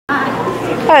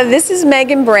This is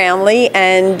Megan Brownlee,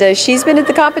 and she's been at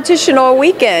the competition all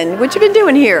weekend. What you been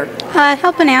doing here?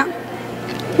 Helping out,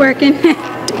 working.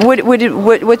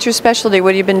 What's your specialty?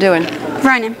 What have you been doing?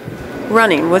 Running.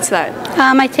 Running. What's that?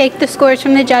 I take the scores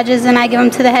from the judges and I give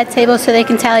them to the head table so they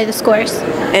can tally the scores.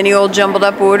 Any old jumbled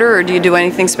up order, or do you do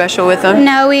anything special with them?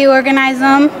 No, we organize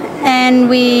them and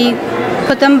we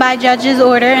put them by judge's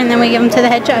order, and then we give them to the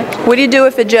head judge. What do you do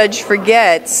if a judge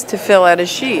forgets to fill out a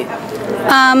sheet?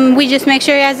 We just make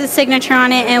sure he has his signature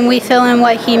on it, and we fill in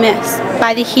what he missed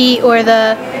by the heat or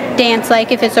the dance,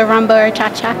 like if it's a rumba or a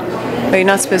cha-cha. Oh, you're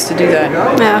not supposed to do that.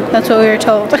 No, that's what we were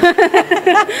told.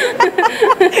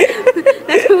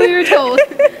 That's what we were told.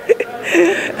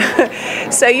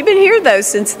 So you've been here, though,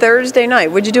 since Thursday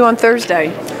night. What'd you do on Thursday?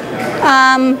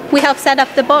 We helped set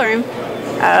up the ballroom.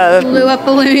 Blew up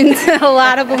balloons, a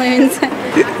lot of balloons,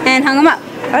 and hung them up.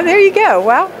 Oh, there you go.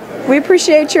 Well, we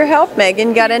appreciate your help,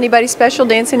 Megan. Got anybody special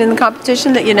dancing in the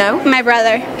competition that you know? My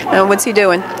brother. What's he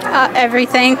doing?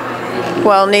 Everything.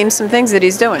 Well, name some things that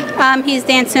he's doing. He's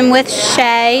dancing with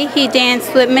Shay. He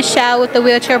danced with Michelle with the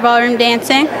wheelchair ballroom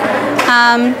dancing.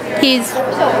 He's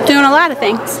doing a lot of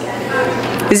things.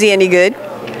 Is he any good?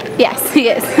 Yes, he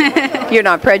is. You're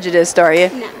not prejudiced, are you?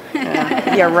 No.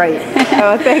 Yeah, right.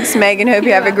 Oh, thanks, Megan. Hope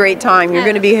you have a great time. You're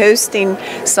going to be hosting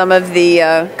some of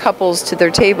the couples to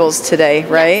their tables today,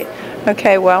 right?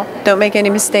 Okay, well, don't make any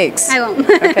mistakes. I won't.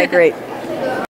 Okay, great.